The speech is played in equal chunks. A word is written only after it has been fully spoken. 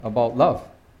about love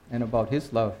and about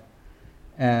His love.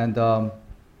 And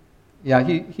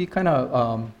he kind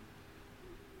of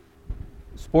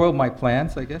spoiled my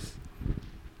plans, I guess.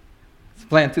 He's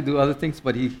planned to do other things,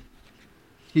 but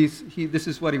this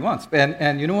is what he wants.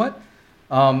 And you know what?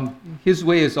 His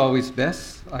way is always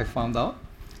best, I found out.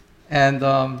 And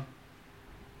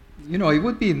it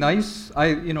would be nice.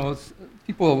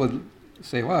 People would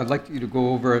say, "Well, I'd like you to go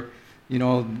over,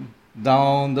 through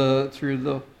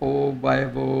the whole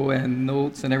Bible and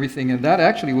notes and everything," and that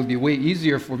actually would be way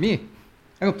easier for me.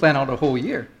 I could plan out a whole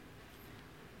year.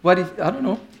 But I don't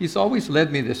know. He's always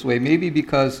led me this way. Maybe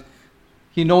because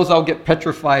he knows I'll get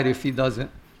petrified if he doesn't.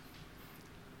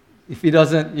 If he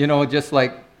doesn't, just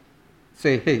like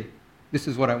say, "Hey, this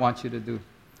is what I want you to do,"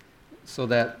 so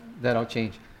that'll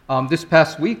change. This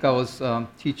past week, I was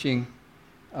teaching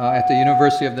at the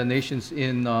University of the Nations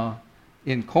in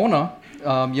Kona,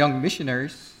 young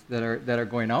missionaries that are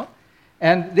going out,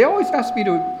 and they always ask me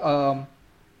to,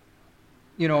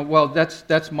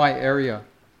 that's my area,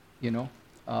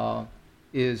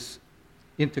 is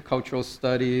intercultural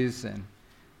studies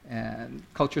and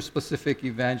culture-specific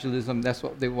evangelism. That's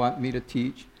what they want me to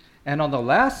teach. And on the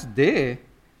last day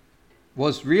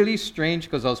was really strange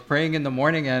because I was praying in the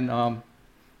morning and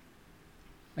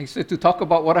I said to talk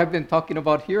about what I've been talking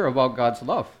about here about God's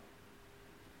love.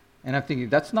 And I'm thinking,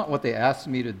 that's not what they asked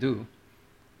me to do,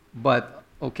 but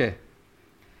okay.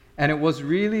 And it was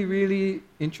really, really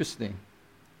interesting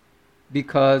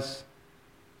because,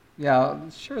 I'll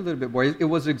share a little bit more. It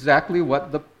was exactly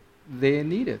what they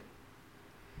needed.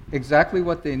 Exactly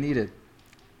what they needed.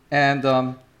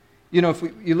 And, if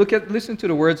you listen to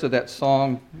the words of that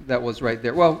song that was right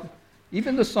there. Well,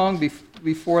 even the song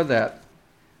before that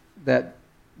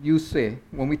you say,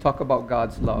 when we talk about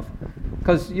God's love.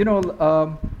 Because,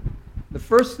 the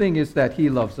first thing is that He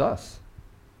loves us.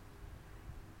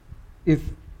 If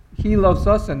He loves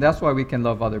us, and that's why we can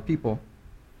love other people.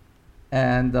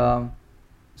 And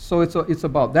so it's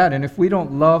about that. And if we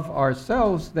don't love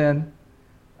ourselves, then,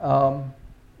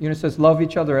 it says love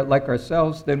each other like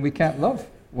ourselves, then we can't love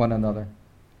one another.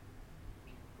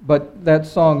 But that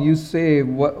song, you say,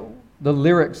 what the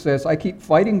lyric says, "I keep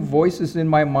fighting voices in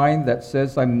my mind that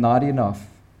says I'm not enough.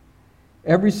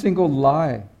 Every single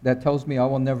lie that tells me I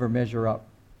will never measure up."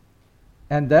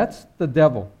 And that's the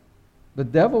devil. The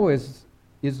devil is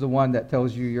the one that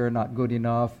tells you you're not good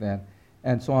enough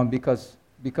and so on because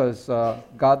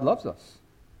God loves us.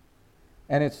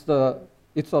 And it's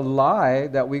a lie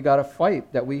that we got to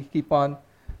fight, that we keep on,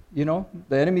 the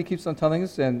enemy keeps on telling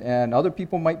us and other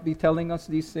people might be telling us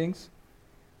these things.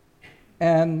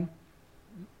 And,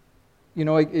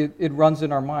 it runs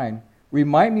in our mind.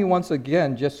 Remind me once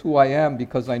again just who I am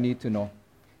because I need to know.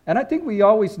 And I think we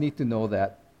always need to know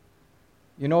that.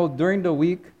 During the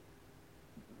week,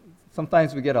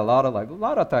 sometimes we get a lot of lies. A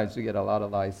lot of times we get a lot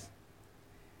of lies.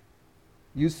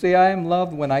 You say I am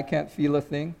loved when I can't feel a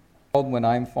thing, when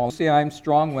I'm falling. You say I'm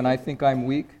strong when I think I'm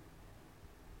weak.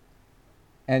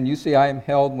 And you say I am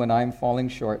held when I'm falling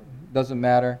short. Doesn't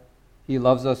matter. He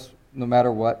loves us no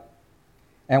matter what.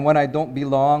 And when I don't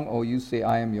belong, you say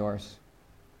I am yours.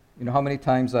 How many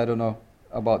times, I don't know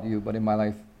about you, but in my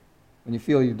life, when you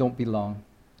feel you don't belong.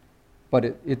 But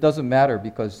it doesn't matter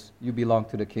because you belong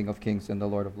to the King of Kings and the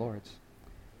Lord of Lords.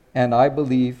 And I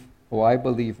believe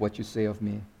what you say of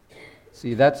me.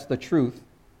 See, that's the truth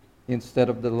instead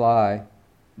of the lie.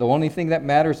 The only thing that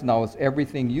matters now is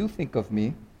everything you think of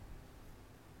me.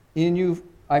 In you,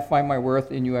 I find my worth.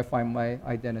 In you, I find my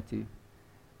identity.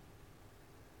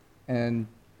 And,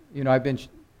 I've been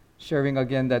sharing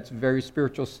again that very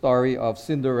spiritual story of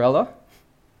Cinderella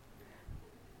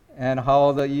and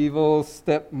how the evil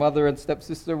stepmother and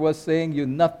stepsister was saying, "You're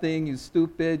nothing, you're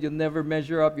stupid, you'll never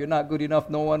measure up, you're not good enough,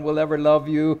 no one will ever love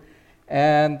you."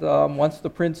 And once the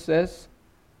prince says,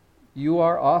 "You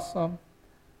are awesome,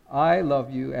 I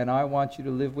love you, and I want you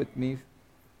to live with me,"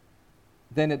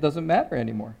 then it doesn't matter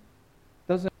anymore.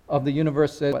 Doesn't of the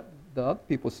universe says what the other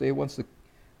people say.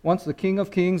 Once the King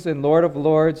of Kings and Lord of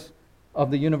Lords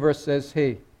of the universe says,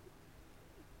 "Hey,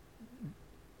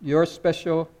 you're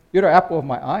special, you're the apple of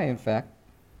my eye, in fact,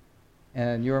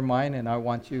 and you're mine, and I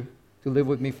want you to live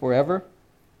with me forever.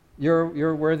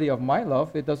 You're worthy of my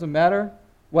love. It doesn't matter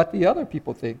what the other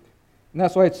people think." And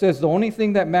that's why it says the only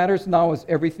thing that matters now is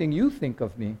everything you think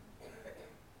of me.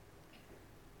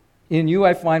 In you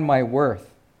I find my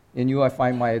worth. In you I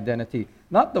find my identity.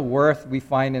 Not the worth we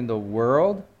find in the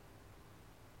world.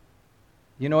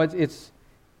 There's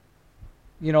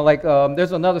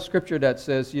another scripture that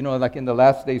says, like in the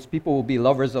last days, people will be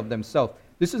lovers of themselves.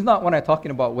 This is not what I'm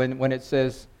talking about when it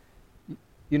says,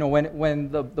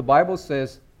 when the Bible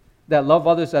says that love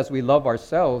others as we love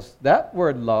ourselves, that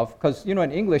word love, because, in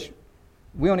English,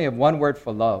 we only have one word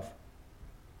for love.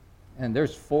 And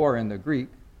there's 4 in the Greek.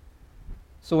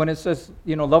 So when it says,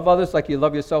 love others like you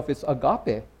love yourself, it's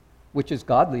agape, which is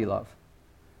godly love.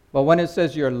 But when it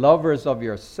says you're lovers of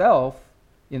yourself,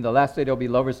 in the last day there'll be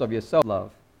lovers of yourself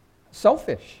love.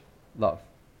 Selfish love.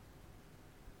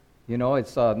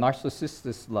 It's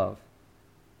narcissistic love.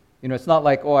 It's not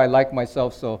like, I like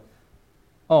myself, so,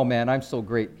 oh man, I'm so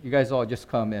great. You guys all just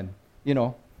come in,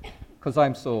 because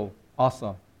I'm so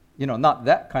awesome. Not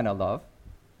that kind of love.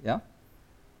 Yeah?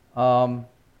 I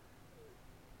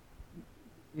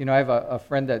have a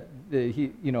friend that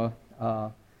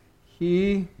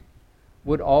he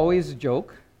would always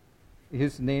joke.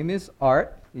 His name is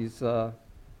Art. He's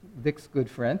Dick's good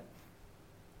friend.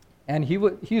 And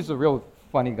he's a real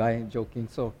funny guy, joking.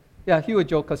 So, yeah, he would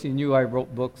joke because he knew I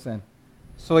wrote books. And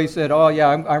so he said, oh, yeah,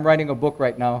 I'm writing a book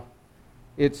right now.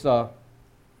 It's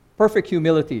Perfect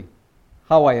Humility,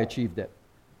 How I Achieved It.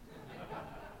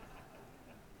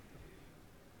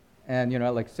 And,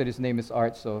 like I said, his name is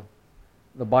Art, so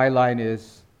the byline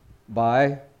is,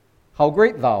 by how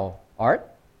great thou art.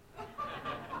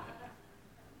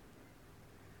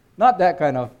 Not that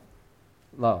kind of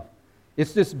love.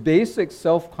 It's this basic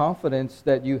self-confidence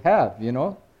that you have,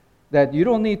 that you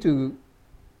don't need to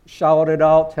shout it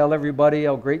out, tell everybody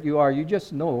how great you are. You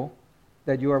just know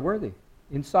that you are worthy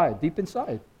inside, deep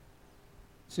inside.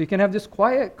 So you can have this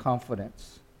quiet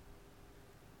confidence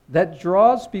that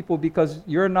draws people, because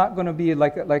you're not going to be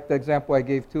like the example I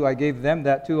gave too. I gave them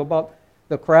that too, about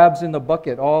the crabs in the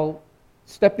bucket all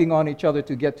stepping on each other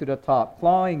to get to the top,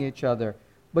 clawing each other,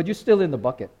 but you're still in the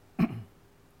bucket.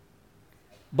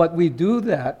 But we do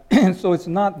that, and so it's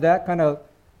not that kind of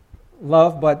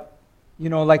love, but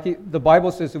the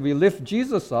Bible says, if we lift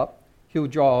Jesus up, he'll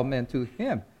draw all men to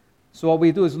him. So what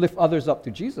we do is lift others up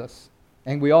to Jesus,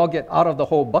 and we all get out of the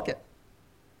whole bucket.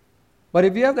 But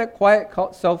if you have that quiet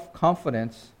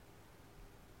self-confidence,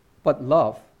 but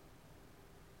love,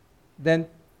 then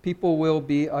people will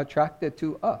be attracted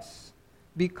to us,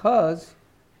 because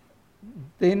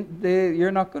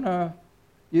you're not gonna.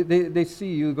 They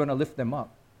see you gonna lift them up,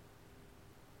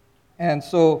 and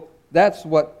so that's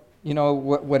what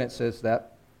when it says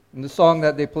that. In the song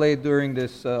that they played during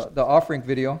this the offering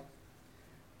video,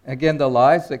 again, the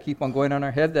lies that keep on going on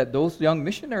our head that those young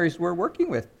missionaries were working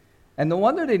with. And no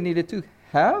wonder they needed to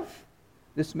have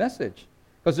this message,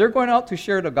 because they're going out to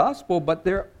share the gospel, but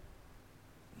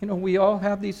we all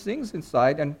have these things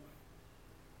inside, and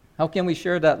how can we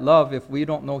share that love if we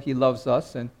don't know he loves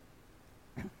us and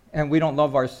we don't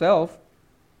love ourselves?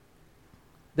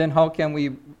 Then how can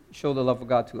we show the love of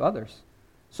God to others?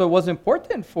 So it was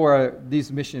important for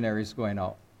these missionaries going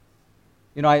out.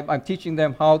 I'm teaching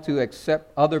them how to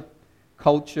accept other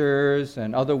cultures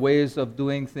and other ways of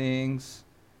doing things.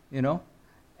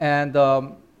 And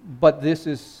but this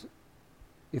is,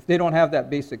 if they don't have that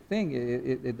basic thing,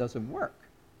 it doesn't work.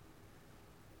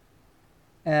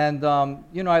 And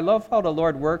I love how the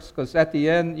Lord works, because at the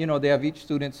end, they have each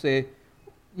student say,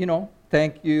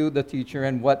 thank you, the teacher,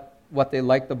 and what they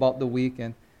liked about the week.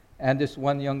 And this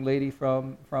one young lady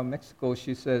from Mexico,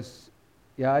 she says,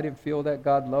 yeah, I didn't feel that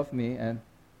God loved me, and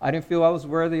I didn't feel I was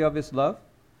worthy of his love.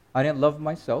 I didn't love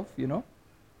myself,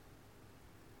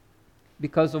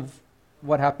 because of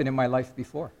what happened in my life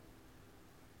before.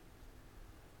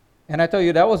 And I tell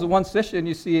you, that was one session,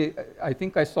 you see, I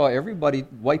think I saw everybody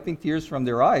wiping tears from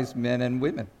their eyes, men and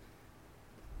women,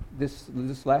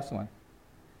 this last one.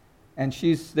 And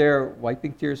she's there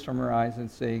wiping tears from her eyes and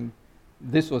saying,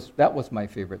 that was my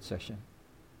favorite session.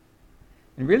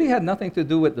 It really had nothing to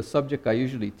do with the subject I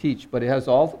usually teach, but it has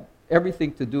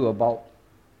everything to do about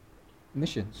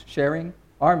missions, sharing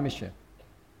our mission,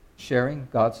 sharing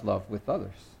God's love with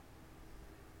others.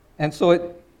 And so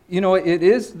it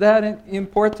is that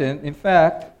important. In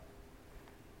fact,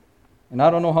 and I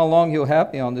don't know how long he'll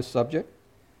have me on this subject,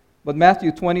 but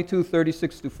Matthew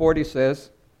 22:36-40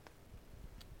 says,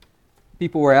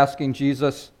 people were asking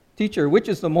Jesus, "Teacher, which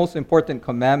is the most important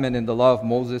commandment in the law of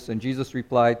Moses?" And Jesus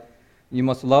replied, "You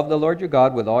must love the Lord your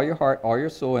God with all your heart, all your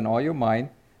soul, and all your mind.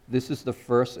 This is the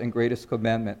first and greatest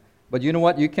commandment." But you know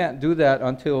what? You can't do that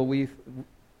until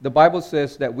the Bible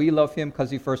says that we love him because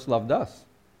he first loved us.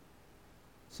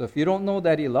 So if you don't know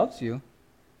that he loves you,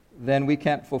 then we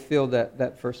can't fulfill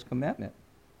that first commandment.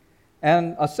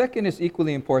 And a second is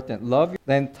equally important. Love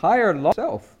the entire law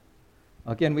itself.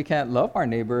 Again, we can't love our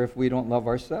neighbor if we don't love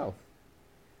ourselves.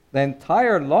 The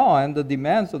entire law and the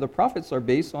demands of the prophets are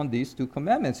based on these two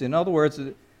commandments. In other words,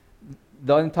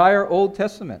 the entire Old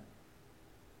Testament.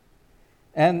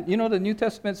 And the New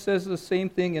Testament says the same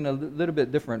thing in a little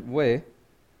bit different way.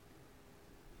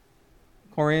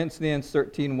 Corinthians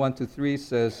 13, 1-3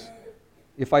 says,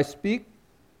 if I speak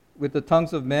with the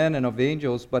tongues of men and of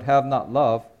angels, but have not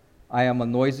love, I am a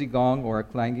noisy gong or a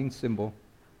clanging cymbal.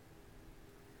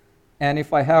 And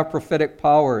if I have prophetic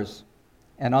powers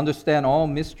and understand all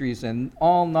mysteries and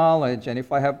all knowledge, and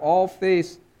if I have all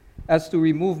faith as to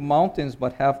remove mountains,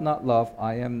 but have not love,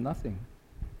 I am nothing.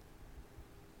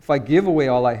 If I give away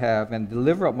all I have and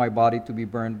deliver up my body to be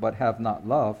burned, but have not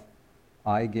love,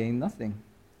 I gain nothing.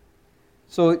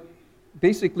 So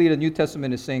basically, the New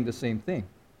Testament is saying the same thing.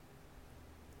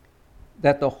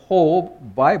 That the whole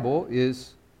Bible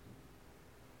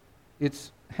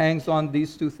hangs on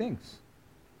these two things.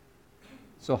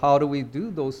 So how do we do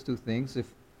those two things if,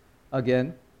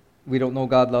 again, we don't know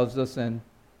God loves us and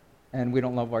we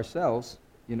don't love ourselves?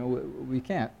 We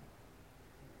can't.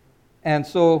 And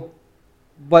so,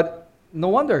 but no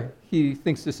wonder he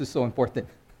thinks this is so important.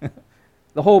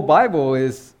 The whole Bible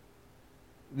is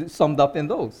summed up in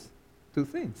those two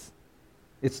things.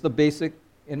 It's the basic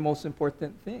and most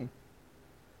important thing.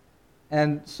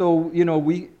 And so,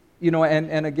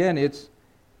 and again, it's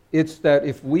that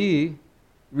if we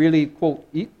really, quote,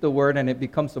 eat the word and it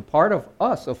becomes a part of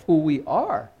us, of who we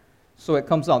are, so it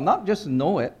comes out, not just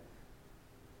know it,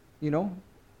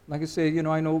 like I say,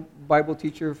 I know Bible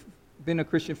teacher, been a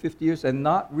Christian 50 years and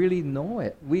not really know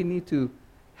it. We need to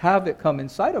have it come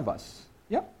inside of us,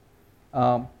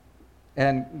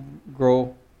 and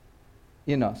grow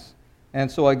in us.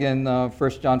 And so again,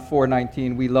 1 John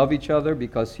 4:19, we love each other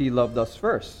because he loved us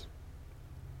first.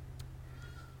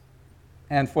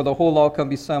 And for the whole law can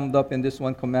be summed up in this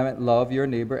one commandment, love your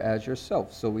neighbor as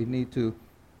yourself. So we need to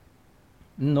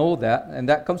know that, and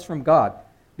that comes from God.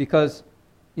 Because,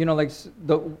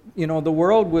 the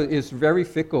world is very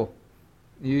fickle.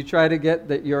 You try to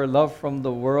get your love from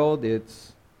the world,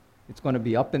 it's going to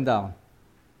be up and down.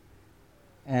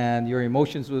 And your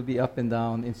emotions will be up and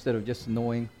down instead of just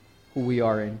knowing who we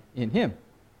are in him.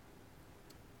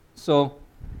 So,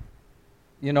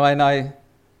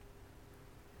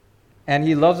 and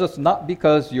he loves us not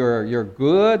because you're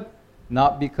good,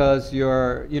 not because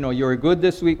you're good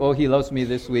this week. Oh, he loves me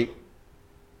this week.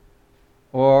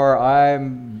 Or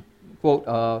I'm, quote,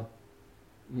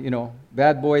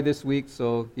 bad boy this week,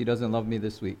 so he doesn't love me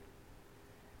this week.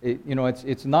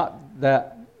 It's not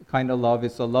that kind of love.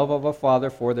 It's the love of a father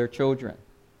for their children.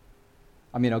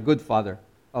 I mean, a good father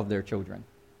of their children.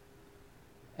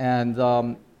 And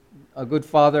a good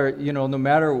father, no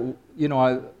matter,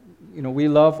 we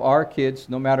love our kids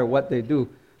no matter what they do.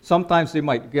 Sometimes they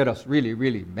might get us really,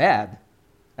 really mad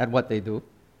at what they do,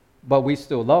 but we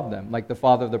still love them, like the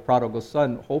father of the prodigal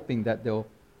son, hoping that they'll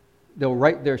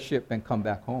right their ship and come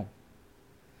back home.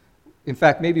 In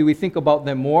fact, maybe we think about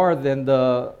them more than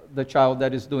the child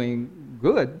that is doing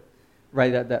good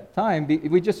right at that time,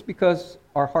 just because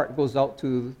our heart goes out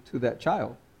to that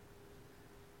child.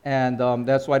 And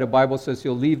that's why the Bible says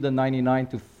he'll leave the 99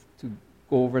 to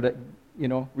go over that,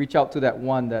 reach out to that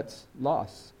one that's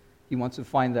lost. He wants to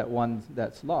find that one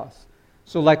that's lost.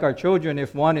 So like our children,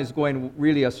 if one is going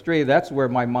really astray, that's where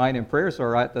my mind and prayers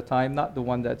are at the time, not the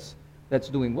one that's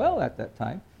doing well at that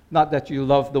time. Not that you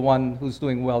love the one who's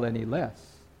doing well any less.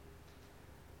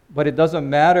 But it doesn't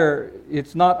matter.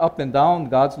 It's not up and down.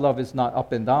 God's love is not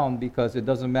up and down because it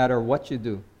doesn't matter what you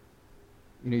do.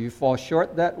 You fall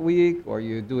short that week or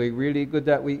you're doing really good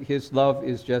that week. His love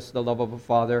is just the love of a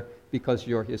father because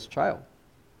you're his child.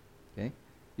 Okay?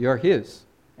 You're his.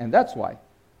 And that's why.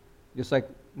 Just like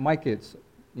my kids.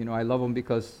 I love them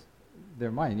because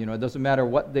they're mine. It doesn't matter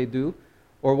what they do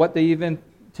or what they even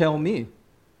tell me.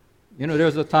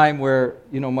 There's a time where,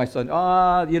 my son,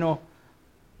 I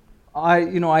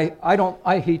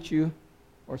hate you,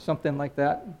 or something like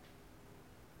that,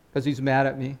 because he's mad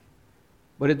at me.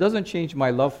 But it doesn't change my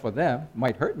love for them. It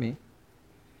might hurt me.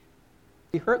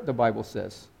 He hurt, the Bible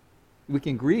says. We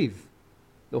can grieve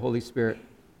the Holy Spirit.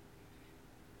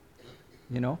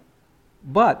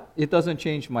 But it doesn't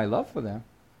change my love for them.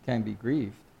 I can be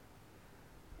grieved.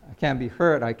 I can be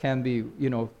hurt. I can be,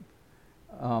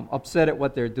 upset at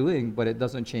what they're doing, but it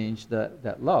doesn't change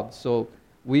that love. So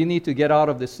we need to get out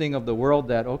of this thing of the world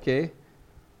that, okay,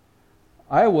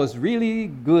 I was really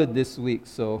good this week,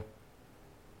 so,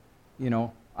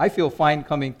 I feel fine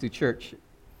coming to church,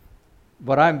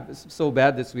 but I'm so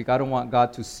bad this week, I don't want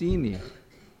God to see me.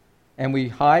 And we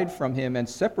hide from him and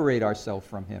separate ourselves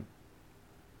from him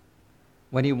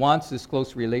when he wants this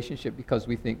close relationship because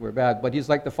we think we're bad. But he's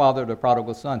like the father of the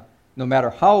prodigal son. No matter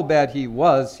how bad he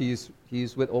was, he's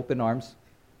with open arms,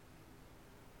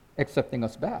 accepting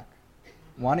us back,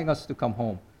 wanting us to come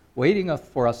home, waiting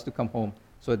for us to come home.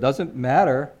 So it doesn't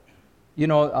matter.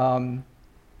 In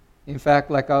fact,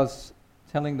 like I was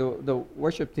telling the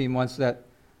worship team once that,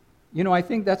 I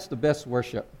think that's the best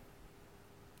worship.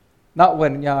 Not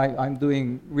when, I'm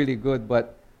doing really good,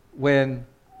 but when,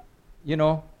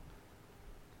 oh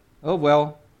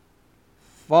well,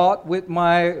 fought with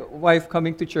my wife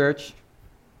coming to church,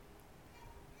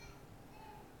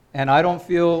 and I don't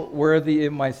feel worthy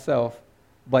in myself,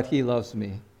 but He loves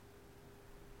me.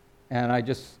 And I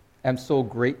just am so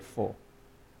grateful.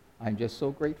 I'm just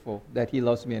so grateful that He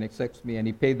loves me and accepts me, and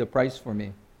He paid the price for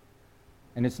me.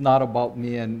 And it's not about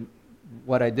me and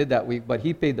what I did that week, but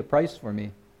He paid the price for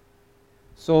me.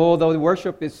 So the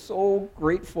worship is so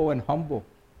grateful and humble.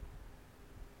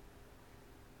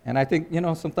 And I think,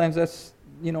 sometimes that's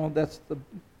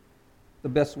the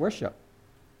best worship.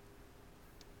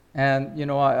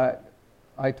 And,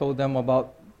 I told them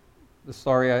about the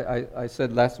story I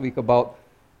said last week about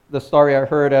the story I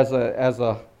heard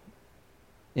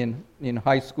in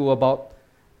high school about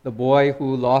the boy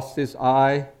who lost his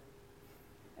eye,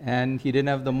 and he didn't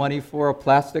have the money for a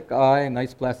plastic eye, a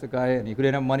nice plastic eye, and he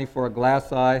didn't have money for a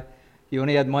glass eye. He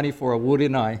only had money for a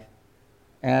wooden eye.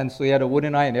 And so he had a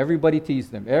wooden eye, and everybody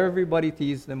teased him. Everybody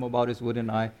teased him about his wooden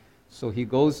eye. So he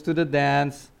goes to the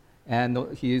dance,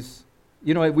 and he's,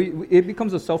 it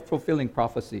becomes a self-fulfilling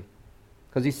prophecy.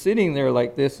 Because he's sitting there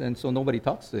like this, and so nobody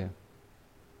talks to him.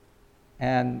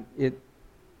 And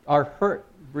our hurt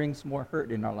brings more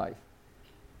hurt in our life.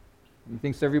 He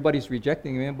thinks everybody's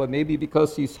rejecting him, but maybe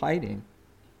because he's hiding.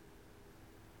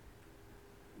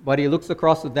 But he looks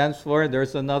across the dance floor, and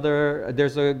there's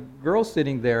a girl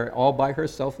sitting there all by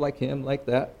herself like him, like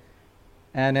that.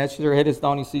 And as her head is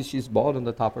down, he sees she's bald on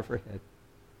the top of her head.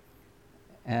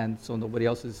 And so nobody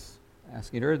else is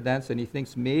asking her to dance, and he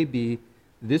thinks maybe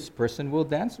this person will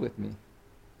dance with me.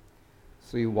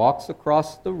 So he walks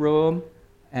across the room,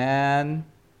 and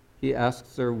he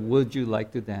asks her, would you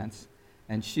like to dance?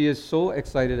 And she is so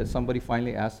excited that somebody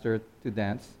finally asked her to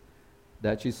dance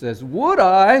that she says, would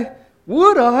I?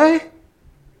 Would I?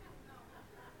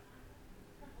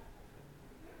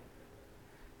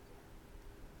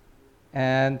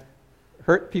 And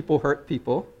hurt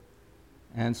people.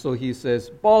 And so he says,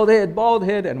 bald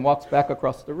head, and walks back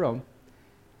across the room.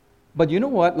 But you know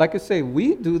what? Like I say,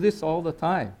 we do this all the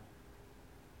time.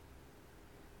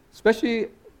 Especially,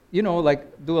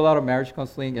 like do a lot of marriage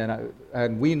counseling,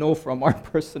 and we know from our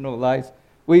personal lives,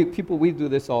 we do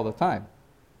this all the time.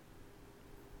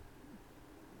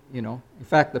 In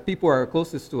fact, the people who are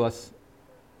closest to us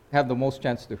have the most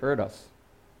chance to hurt us.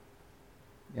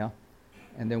 Yeah.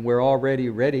 And then we're already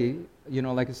ready.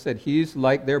 Like I said,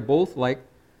 they're both like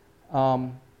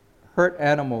hurt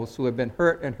animals who have been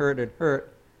hurt and hurt and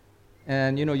hurt.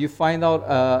 And, you find out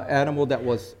an animal that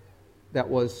was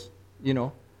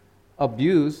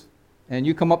abused, and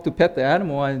you come up to pet the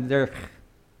animal, and they're,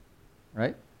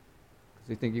 right? Because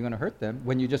they think you're going to hurt them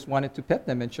when you just wanted to pet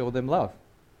them and show them love.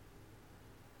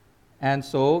 And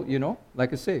so,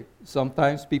 like I say,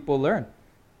 sometimes people learn.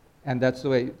 And that's the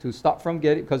way to stop from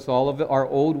getting, because all of our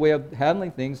old way of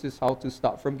handling things is how to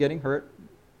stop from getting hurt,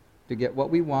 to get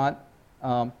what we want.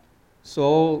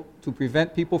 So to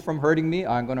prevent people from hurting me,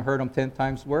 I'm going to hurt them 10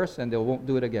 times worse, and they won't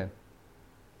do it again.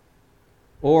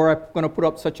 Or I'm going to put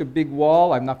up such a big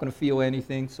wall, I'm not going to feel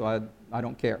anything, so I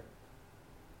don't care.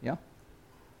 Yeah?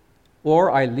 Or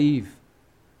I leave.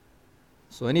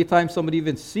 So anytime somebody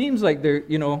even seems like they're,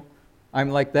 I'm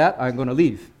like that, I'm going to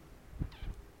leave.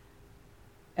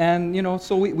 And,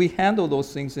 so we handle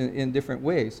those things in different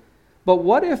ways. But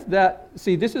what if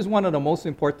this is one of the most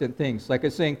important things. Like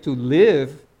I'm saying, to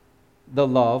live the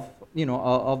love,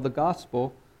 of the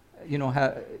gospel,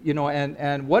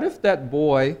 and what if that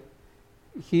boy,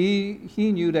 he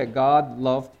knew that God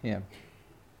loved him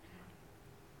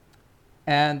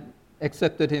and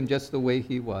accepted him just the way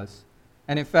he was.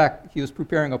 And in fact, he was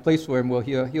preparing a place for him where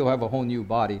he'll have a whole new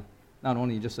body, not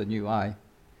only just a new eye,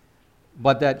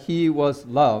 but that he was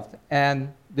loved.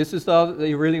 And this is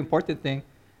the really important thing.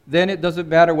 Then it doesn't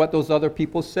matter what those other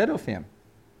people said of him.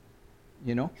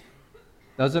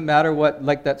 Doesn't matter what,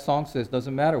 like that song says,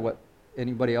 doesn't matter what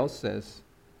anybody else says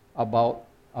about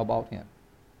him.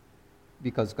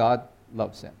 Because God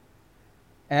loves him.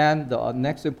 And the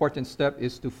next important step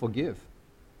is to forgive.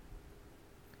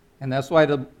 And that's why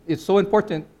it's so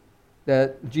important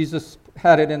that Jesus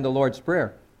had it in the Lord's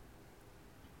Prayer.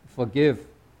 Forgive.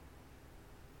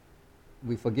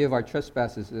 We forgive our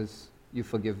trespasses as you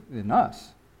forgive in us.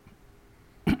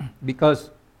 Because,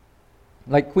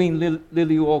 like Queen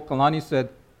Liliuokalani said,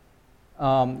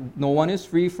 no one is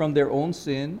free from their own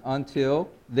sin until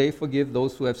they forgive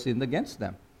those who have sinned against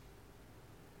them.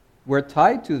 We're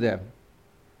tied to them.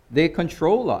 They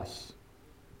control us.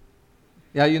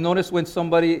 Yeah, you notice when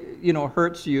somebody,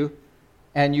 hurts you,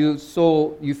 and you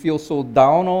feel so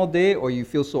down all day, or you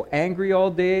feel so angry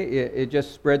all day, it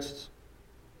just spreads.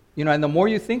 And the more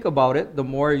you think about it, the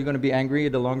more you're going to be angry,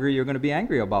 the longer you're going to be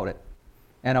angry about it,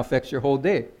 and affects your whole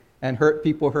day. And hurt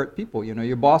people.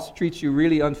 Your boss treats you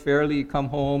really unfairly, you come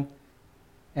home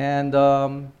and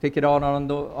take it out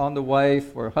on the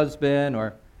wife or husband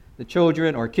or the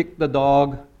children, or kick the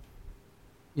dog.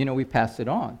 We pass it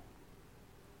on.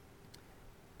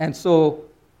 And so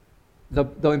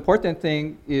the important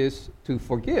thing is to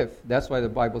forgive. That's why the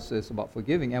Bible says about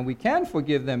forgiving. And we can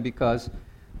forgive them because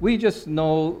we just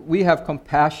know we have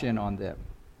compassion on them,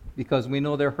 because we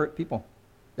know they're hurt people.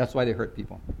 That's why they hurt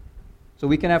people. So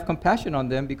we can have compassion on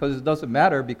them because it doesn't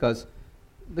matter, because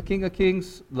the King of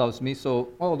Kings loves me, so,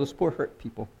 those poor hurt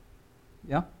people.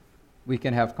 Yeah? We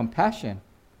can have compassion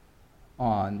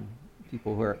on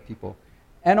people who hurt people.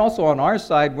 And also on our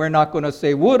side, we're not going to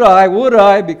say, would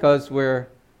I, because we're,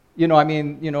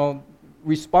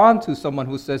 respond to someone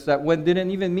who says that when didn't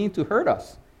even mean to hurt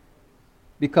us.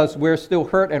 Because we're still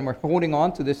hurt and we're holding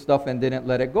on to this stuff and didn't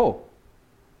let it go.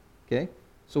 Okay?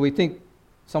 So we think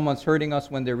someone's hurting us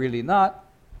when they're really not.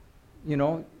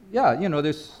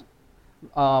 There's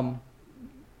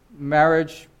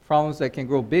marriage problems that can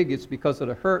grow big. It's because of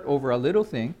the hurt over a little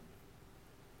thing.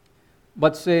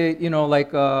 But say, you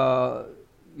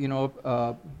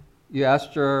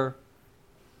asked your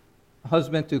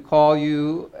husband to call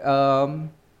you,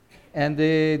 and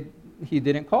he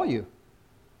didn't call you.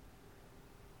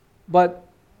 But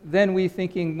then we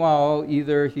thinking,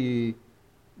 either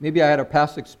maybe I had a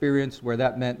past experience where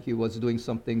that meant he was doing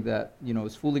something that,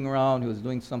 was fooling around, he was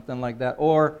doing something like that.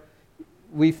 Or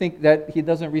we think that he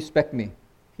doesn't respect me,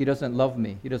 he doesn't love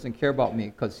me, he doesn't care about me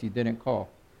because he didn't call.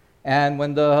 And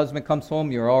when the husband comes home,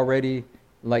 you're already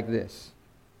like this.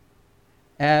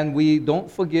 And we don't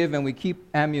forgive, and we keep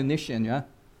ammunition, yeah?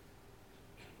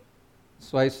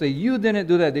 So I say, you didn't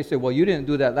do that. They say, you didn't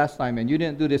do that last time, and you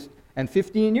didn't do this. And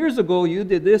 15 years ago, you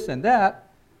did this and that.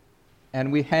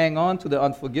 And we hang on to the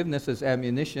unforgiveness as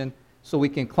ammunition so we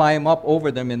can climb up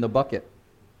over them in the bucket.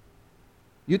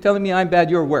 You telling me I'm bad,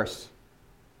 you're worse.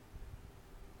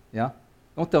 Yeah?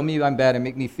 Don't tell me I'm bad and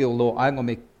make me feel low.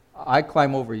 I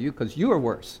climb over you because you are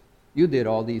worse. You did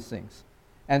all these things.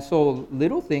 And so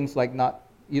little things like not,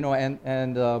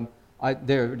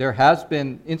 there has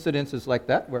been incidences like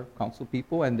that where counsel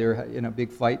people and they're in a big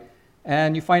fight.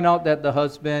 And you find out that the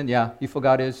husband, he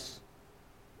forgot he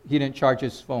didn't charge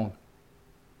his phone.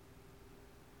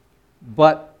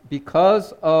 But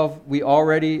because we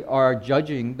already are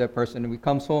judging the person, and we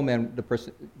comes home and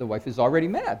the wife is already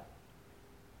mad.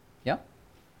 Yeah?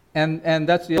 And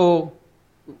that's so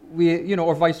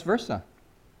or vice versa.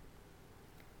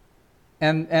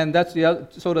 And that's the other.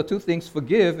 So the two things,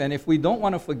 forgive, and if we don't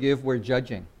want to forgive, we're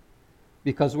judging.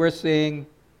 Because we're saying,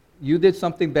 you did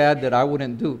something bad that I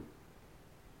wouldn't do.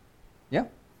 Yeah?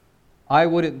 I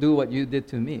wouldn't do what you did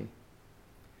to me.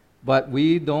 But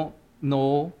we don't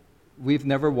know, we've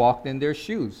never walked in their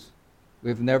shoes.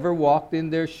 We've never walked in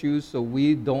their shoes, so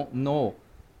we don't know.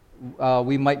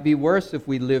 We might be worse if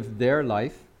we lived their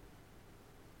life,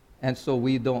 and so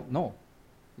we don't know.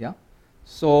 Yeah?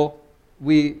 So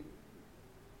we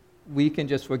can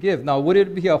just forgive. Now, would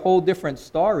it be a whole different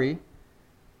story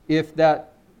if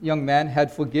that young man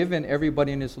had forgiven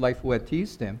everybody in his life who had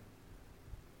teased him?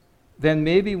 Then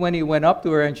maybe when he went up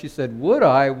to her and she said, would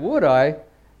I,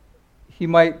 he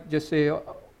might just say,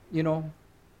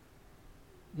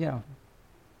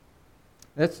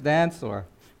 let's dance, or,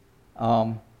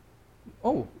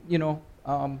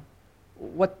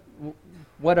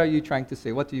 what are you trying to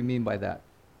say? What do you mean by that?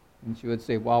 And she would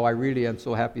say, wow, I really am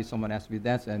so happy someone asked me to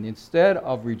dance. And instead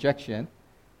of rejection,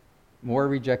 more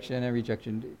rejection and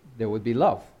rejection, there would be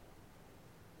love.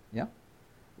 Yeah?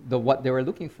 What they were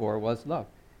looking for was love.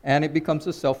 And it becomes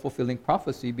a self-fulfilling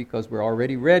prophecy because we're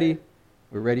already ready.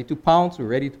 We're ready to pounce, we're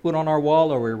ready to put on our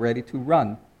wall, or we're ready to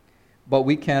run. But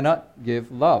we cannot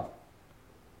give love.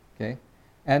 Okay?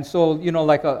 And so,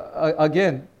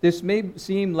 again, this may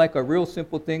seem like a real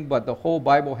simple thing, but the whole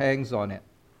Bible hangs on it.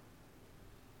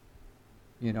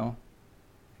 People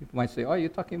might say, you're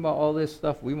talking about all this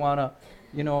stuff. We want to,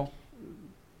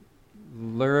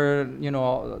 learn,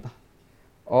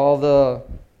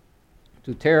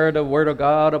 to tear the Word of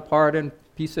God apart and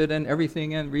piece it and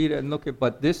everything and read it and look at,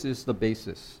 but this is the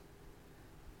basis.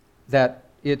 That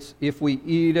it's, if we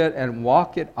eat it and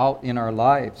walk it out in our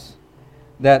lives,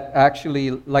 that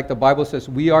actually, like the Bible says,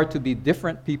 we are to be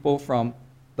different people from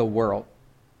the world.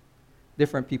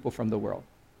 Different people from the world.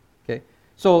 Okay?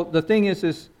 So the thing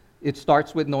is it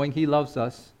starts with knowing He loves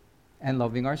us and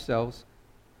loving ourselves,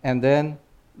 and then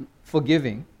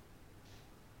forgiving.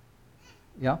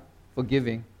 Yeah?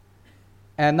 forgiving,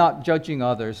 and not judging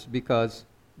others, because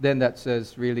then that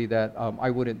says really that I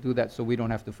wouldn't do that, so we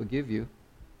don't have to forgive you,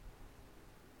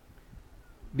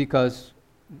 because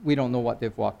we don't know what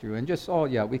they've walked through, and just, oh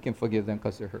yeah, we can forgive them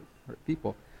because they're hurt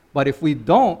people. But if we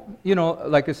don't,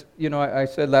 like I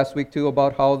said last week too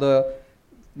about how the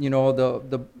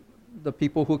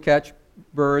people who catch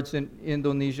birds in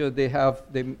Indonesia, they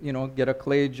get a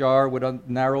clay jar with a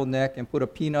narrow neck and put a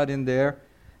peanut in there,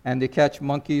 and they catch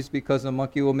monkeys because the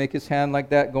monkey will make his hand like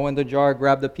that, go in the jar,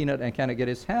 grab the peanut, and kind of get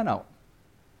his hand out.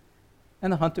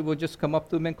 And the hunter will just come up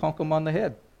to him and conk him on the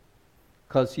head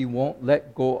because he won't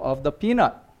let go of the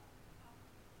peanut.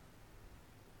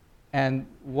 And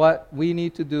what we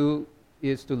need to do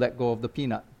is to let go of the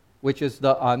peanut, which is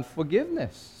the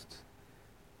unforgiveness.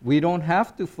 We don't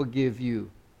have to forgive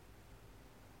you.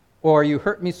 Or you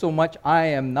hurt me so much, I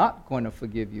am not going to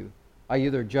forgive you. I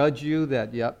either judge you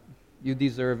that, yep, you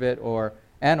deserve it,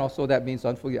 and also that means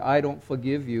unforgive. I don't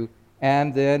forgive you,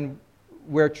 and then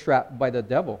we're trapped by the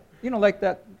devil. Like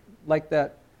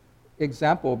that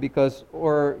example, because,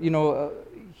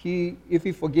 if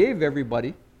he forgave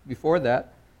everybody before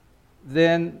that,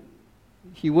 then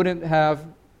he wouldn't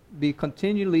be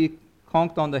continually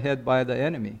conked on the head by the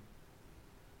enemy.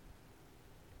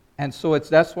 And so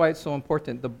that's why it's so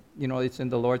important. It's in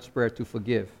the Lord's Prayer to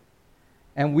forgive.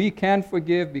 And we can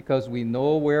forgive because we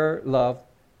know we're loved,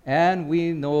 and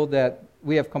we know that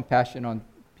we have compassion on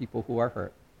people who are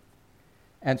hurt.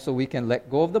 And so we can let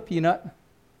go of the peanut,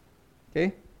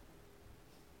 okay?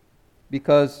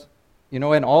 Because,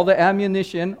 and all the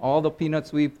ammunition, all the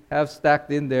peanuts we have stacked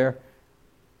in there.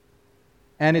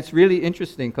 And it's really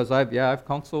interesting because I've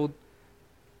counseled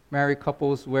married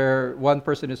couples where one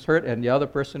person is hurt and the other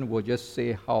person will just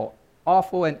say how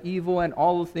awful and evil and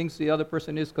all the things the other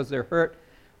person is because they're hurt.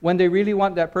 When they really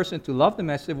want that person to love them,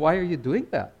 I say, why are you doing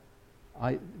that?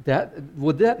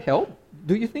 Would that help?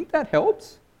 Do you think that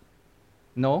helps?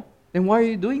 No? Then why are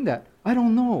you doing that? I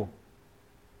don't know.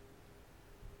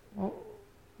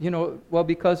 Well,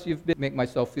 because you've make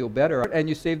myself feel better, and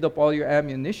you saved up all your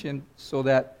ammunition so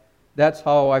that's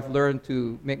how I've learned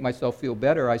to make myself feel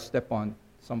better. I step on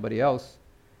somebody else.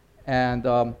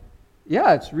 And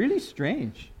it's really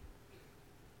strange.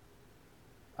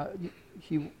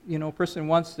 Person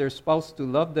wants their spouse to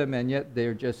love them, and yet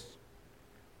they're just,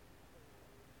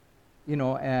 do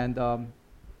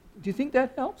you think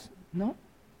that helps? No.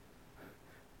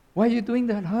 Why are you doing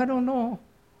that? I don't know.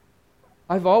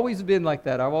 I've always been like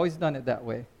that. I've always done it that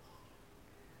way.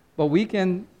 But we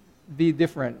can be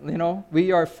different,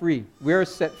 We are free. We're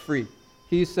set free.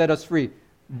 He set us free.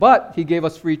 But He gave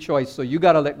us free choice, so you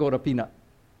got to let go of the peanut.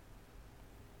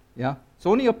 Yeah? It's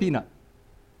only a peanut.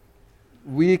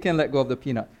 We can let go of the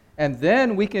peanut. And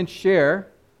then we can share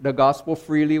the gospel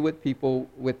freely with people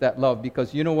with that love.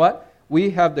 Because you know what?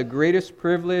 We have the greatest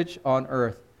privilege on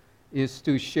earth is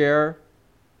to share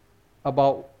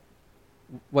about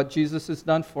what Jesus has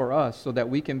done for us so that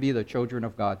we can be the children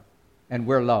of God. And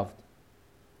we're loved.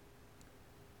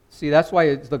 See, that's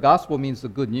why the gospel means the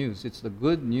good news. It's the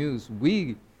good news.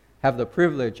 We have the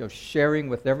privilege of sharing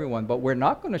with everyone, but we're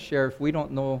not going to share if we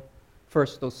don't know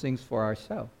first those things for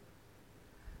ourselves.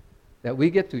 That we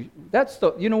get to,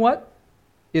 you know what?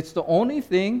 It's the only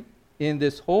thing in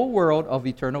this whole world of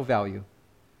eternal value.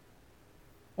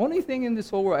 Only thing in this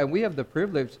whole world, and we have the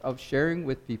privilege of sharing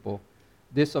with people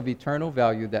this of eternal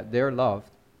value, that they're loved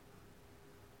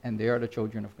and they are the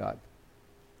children of God.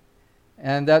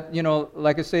 And that,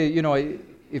 like I say,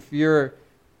 if you're,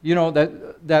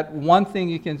 that one thing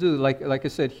you can do, like I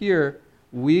said here,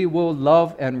 we will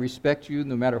love and respect you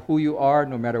no matter who you are,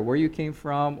 no matter where you came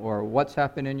from, or what's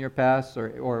happened in your past,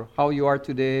 or how you are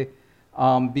today,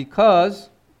 because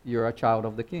you're a child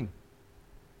of the King.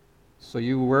 So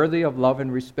you're worthy of love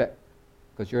and respect,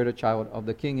 because you're the child of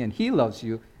the King, and He loves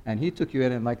you, and He took you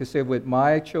in. And like I said, with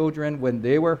my children, when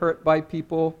they were hurt by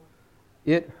people,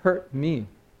 it hurt me.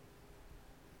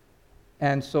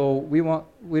 And so we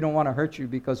don't want to hurt you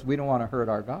because we don't want to hurt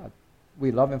our God.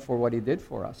 We love Him for what He did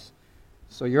for us.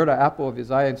 So you're the apple of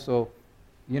His eye. And so,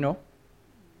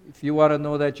 if you want to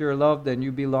know that you're loved and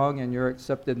you belong and you're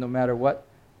accepted no matter what,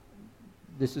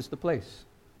 this is the place.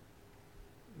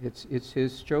 It's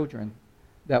His children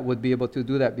that would be able to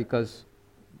do that because,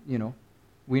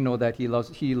 we know that He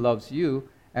loves you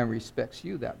and respects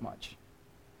you that much.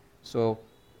 So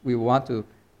we want to.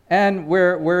 And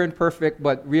we're imperfect,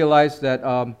 but realize that,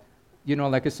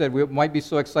 like I said, we might be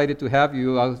so excited to have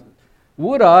you.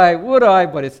 Would I,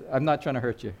 but I'm not trying to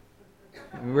hurt you.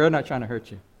 We're not trying to hurt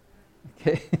you.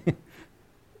 Okay?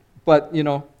 But,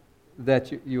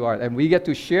 that you are. And we get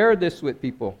to share this with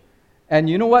people. And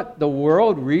you know what? The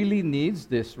world really needs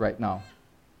this right now.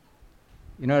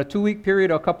 You know, a 2-week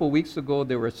period, a couple of weeks ago,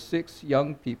 there were 6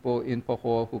 young people in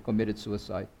Pahol who committed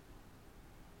suicide.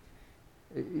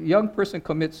 A young person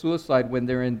commits suicide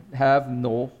when have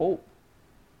no hope.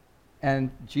 And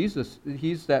Jesus,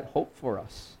 He's that hope for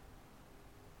us.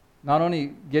 Not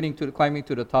only climbing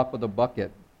to the top of the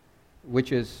bucket,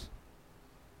 which is,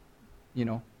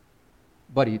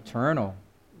 but eternal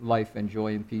life and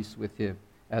joy and peace with Him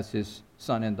as His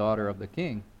son and daughter of the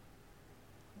King.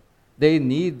 They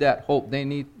need that hope. They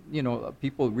need,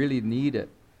 people really need it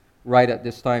right at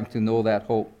this time to know that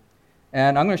hope.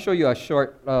 And I'm going to show you a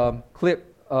short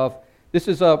clip of, this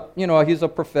is he's a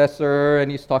professor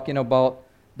and he's talking about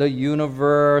the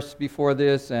universe before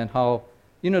this and how,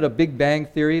 the Big Bang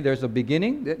Theory, there's a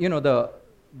beginning.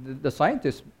 The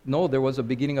scientists know there was a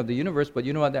beginning of the universe, but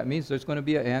you know what that means? There's going to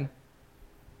be an end.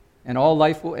 And all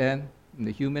life will end, and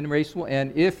the human race will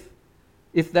end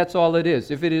if that's all it is,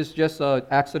 if it is just an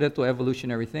accidental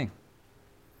evolutionary thing.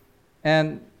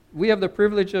 And we have the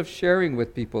privilege of sharing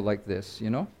with people like this,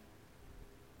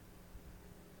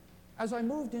 As I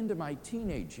moved into my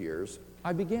teenage years,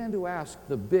 I began to ask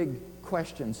the big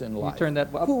questions in life. You turn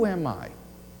that up. Who am I?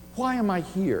 Why am I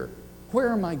here?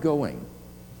 Where am I going?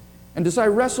 And as I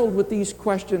wrestled with these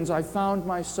questions, I found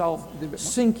myself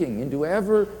sinking into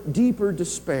ever deeper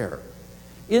despair.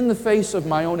 In the face of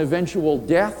my own eventual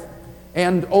death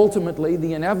and ultimately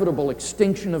the inevitable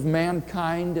extinction of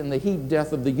mankind and the heat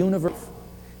death of the universe,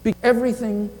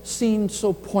 everything seemed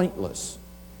so pointless.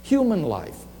 Human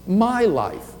life, my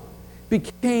life,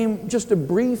 became just a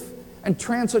brief and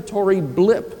transitory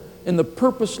blip in the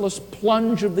purposeless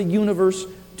plunge of the universe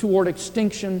toward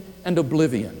extinction and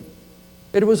oblivion.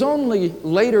 It was only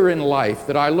later in life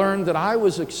that I learned that I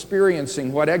was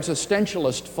experiencing what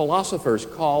existentialist philosophers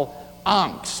call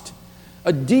angst,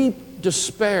 a deep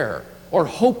despair or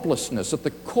hopelessness at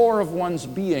the core of one's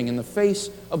being in the face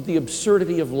of the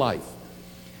absurdity of life.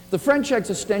 The French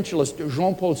existentialist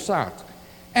Jean-Paul Sartre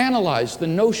analyzed the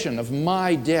notion of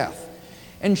my death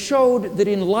and showed that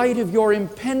in light of your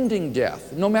impending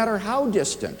death, no matter how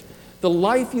distant, the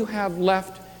life you have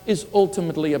left is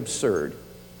ultimately absurd.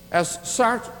 As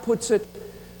Sartre puts it,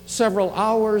 several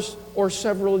hours or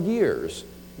several years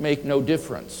make no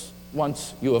difference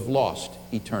once you have lost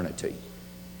eternity.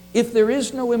 If there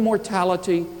is no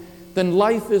immortality, then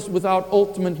life is without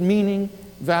ultimate meaning,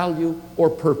 value, or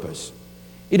purpose.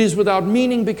 It is without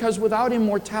meaning because without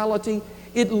immortality,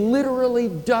 it literally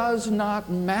does not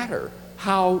matter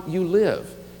how you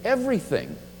live.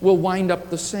 Everything will wind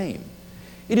up the same.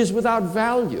 It is without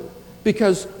value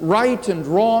because right and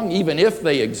wrong, even if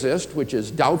they exist, which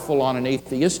is doubtful on an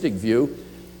atheistic view,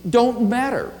 don't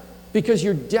matter because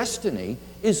your destiny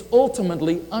is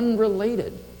ultimately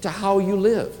unrelated to how you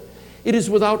live. It is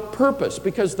without purpose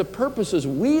because the purposes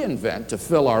we invent to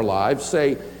fill our lives,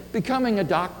 say becoming a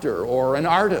doctor or an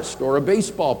artist or a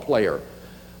baseball player,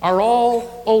 are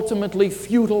all ultimately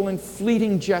futile and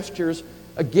fleeting gestures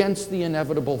against the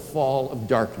inevitable fall of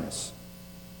darkness.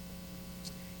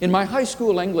 In my high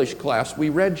school English class, we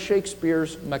read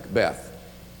Shakespeare's Macbeth.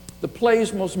 The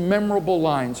play's most memorable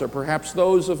lines are perhaps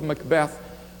those of Macbeth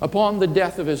upon the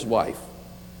death of his wife.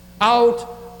 Out,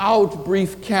 out,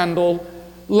 brief candle,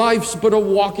 life's but a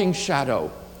walking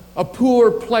shadow, a poor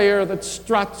player that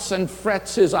struts and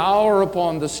frets his hour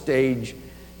upon the stage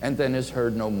and then is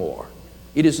heard no more.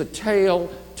 It is a tale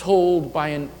told by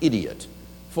an idiot,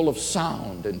 full of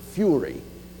sound and fury,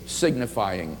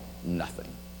 signifying nothing.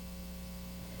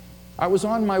 I was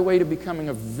on my way to becoming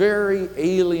a very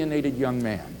alienated young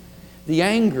man. The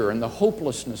anger and the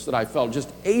hopelessness that I felt just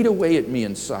ate away at me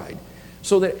inside,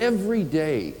 so that every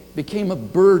day became a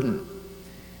burden.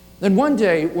 Then one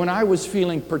day, when I was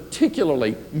feeling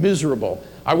particularly miserable,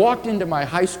 I walked into my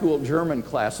high school German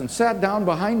class and sat down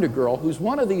behind a girl who's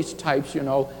one of these types,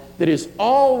 that is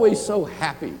always so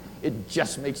happy, it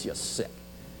just makes you sick.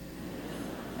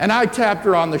 And I tapped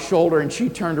her on the shoulder and she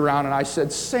turned around and I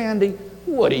said, "Sandy,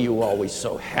 what are you always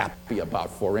so happy about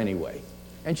for anyway?"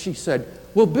 And she said,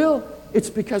 "Well, Bill,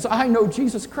 it's because I know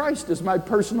Jesus Christ is my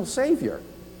personal Savior."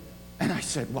 And I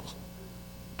said, "Well,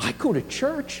 I go to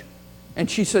church." And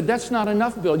she said, "That's not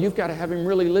enough, Bill. You've got to have him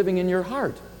really living in your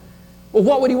heart." "Well,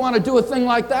 what would he want to do a thing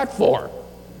like that for?"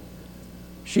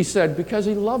 She said, "Because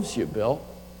he loves you, Bill."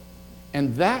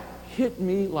 And that hit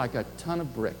me like a ton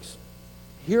of bricks.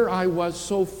 Here I was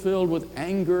so filled with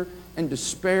anger and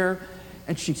despair,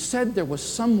 and she said there was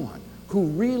someone who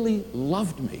really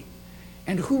loved me.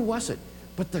 And who was it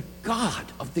but the God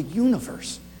of the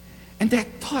universe? And that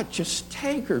thought just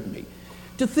staggered me,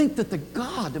 to think that the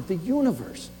God of the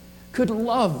universe could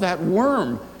love that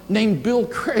worm named Bill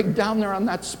Craig down there on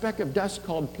that speck of dust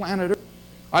called planet Earth.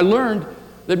 I learned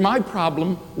that my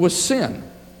problem was sin.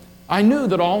 I knew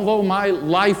that although my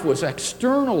life was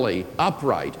externally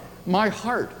upright, my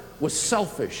heart was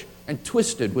selfish and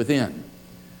twisted within.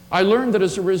 I learned that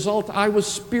as a result, I was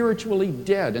spiritually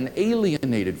dead and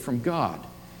alienated from God.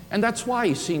 And that's why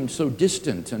he seemed so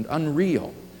distant and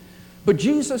unreal. But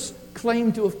Jesus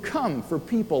claimed to have come for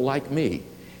people like me.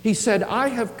 He said, I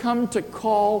have come to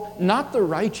call not the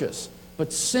righteous,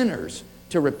 but sinners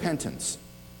to repentance.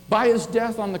 By his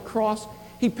death on the cross,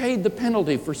 he paid the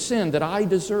penalty for sin that I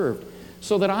deserved,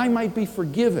 so that I might be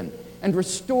forgiven and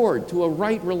restored to a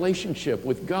right relationship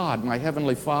with God, my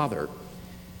Heavenly Father.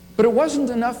 But it wasn't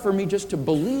enough for me just to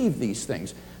believe these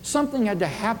things. Something had to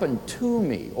happen to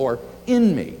me or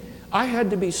in me. I had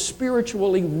to be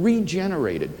spiritually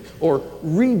regenerated or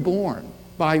reborn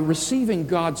by receiving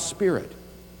God's Spirit.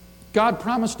 God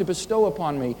promised to bestow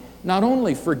upon me not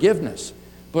only forgiveness,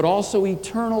 but also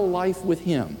eternal life with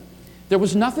Him. There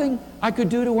was nothing I could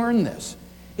do to earn this.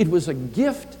 It was a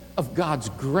gift of God's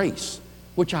grace,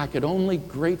 which I could only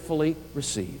gratefully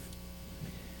receive.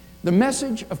 The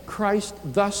message of Christ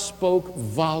thus spoke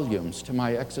volumes to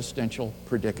my existential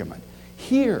predicament.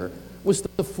 Here was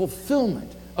the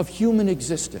fulfillment of human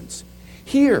existence.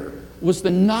 Here was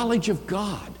the knowledge of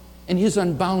God and His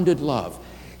unbounded love.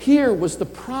 Here was the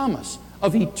promise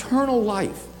of eternal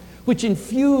life, which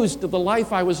infused the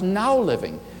life I was now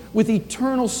living with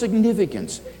eternal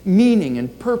significance, meaning,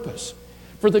 and purpose.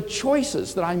 For the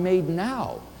choices that I made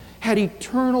now had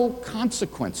eternal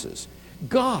consequences.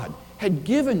 God had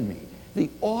given me the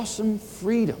awesome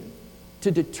freedom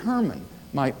to determine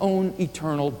my own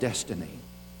eternal destiny.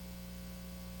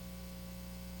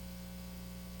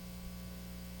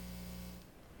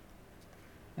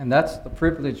 And that's the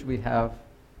privilege we have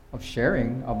of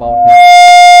sharing about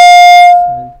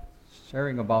Him.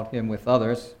 Sharing about Him with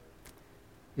others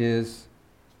is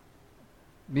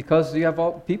because you have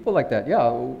all people like that. Yeah,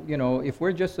 you know, if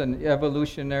we're just an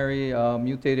evolutionary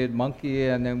mutated monkey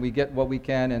and then we get what we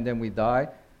can and then we die,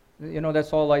 you know,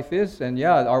 that's all life is. And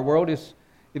yeah, our world is,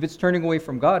 if it's turning away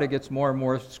from God, it gets more and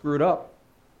more screwed up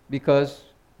because,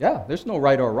 yeah, there's no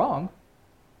right or wrong.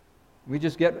 We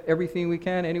just get everything we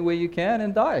can any way you can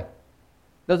and die.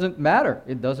 Doesn't matter.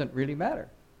 It doesn't really matter.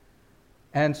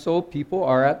 And so people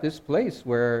are at this place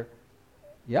where,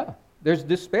 yeah, there's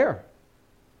despair.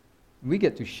 We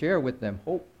get to share with them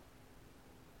hope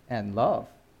and love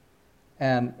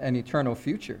and an eternal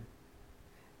future.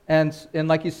 And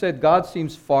like you said, God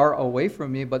seems far away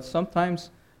from me, but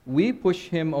sometimes we push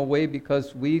Him away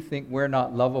because we think we're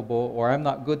not lovable, or I'm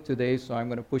not good today, so I'm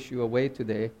going to push you away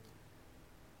today.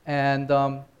 And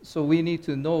so we need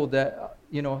to know that,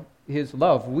 you know, His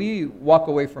love. We walk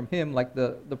away from Him like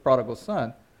the prodigal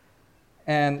son.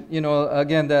 And, you know,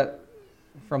 again, that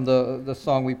from the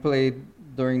song we played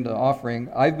during the offering,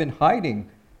 I've been hiding,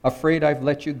 afraid I've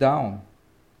let you down.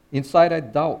 Inside I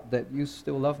doubt that you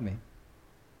still love me.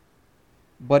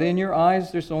 But in your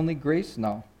eyes there's only grace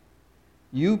now.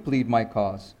 You plead my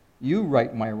cause. You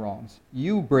right my wrongs.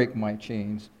 You break my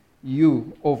chains.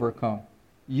 You overcome.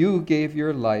 You gave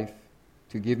your life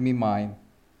to give me mine.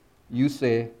 You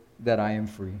say that I am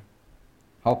free.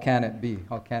 How can it be?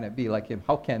 How can it be like Him?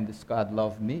 How can this God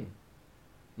love me?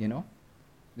 You know?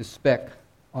 The speck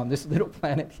on this little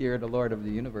planet here, the Lord of the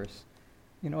universe.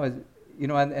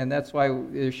 And that's why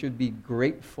there should be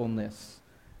gratefulness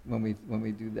when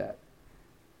we do that.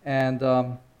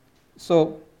 And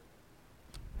so,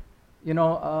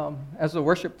 as the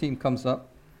worship team comes up,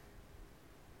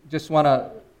 just want to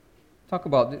talk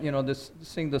about,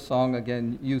 sing the song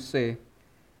again, You Say.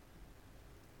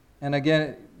 And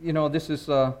again, this is,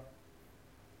 Lauren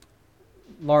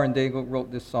Daigle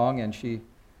wrote this song, and she's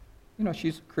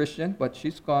a Christian, but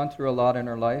she's gone through a lot in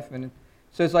her life. And it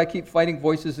says, I keep fighting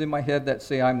voices in my head that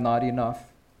say I'm not enough.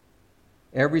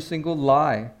 Every single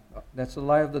lie, that's a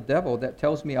lie of the devil, that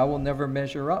tells me I will never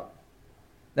measure up.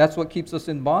 That's what keeps us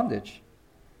in bondage.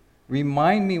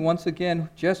 Remind me once again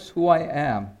just who I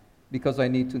am, because I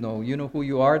need to know. You know who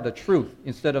you are? The truth,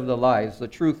 instead of the lies. The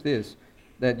truth is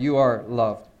that you are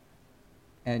loved,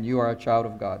 and you are a child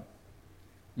of God.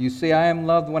 You say I am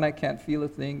loved when I can't feel a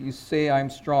thing. You say I am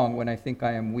strong when I think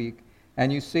I am weak.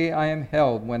 And you say I am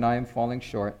held when I am falling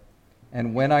short.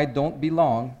 And when I don't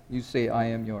belong, you say I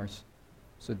am yours.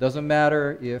 So it doesn't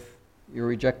matter if you're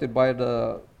rejected by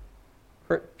the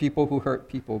people who hurt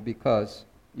people, because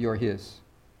you're His.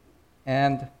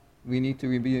 And we need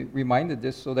to be reminded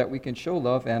this so that we can show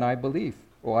love, and I believe.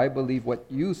 Oh, I believe what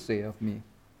you say of me.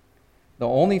 The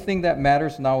only thing that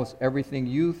matters now is everything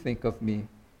you think of me.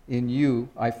 In you,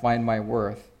 I find my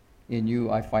worth. In you,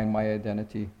 I find my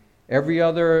identity. Every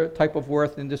other type of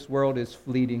worth in this world is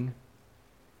fleeting.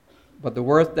 But the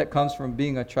worth that comes from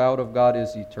being a child of God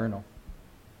is eternal.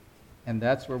 And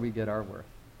that's where we get our worth,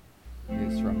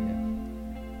 is from Him.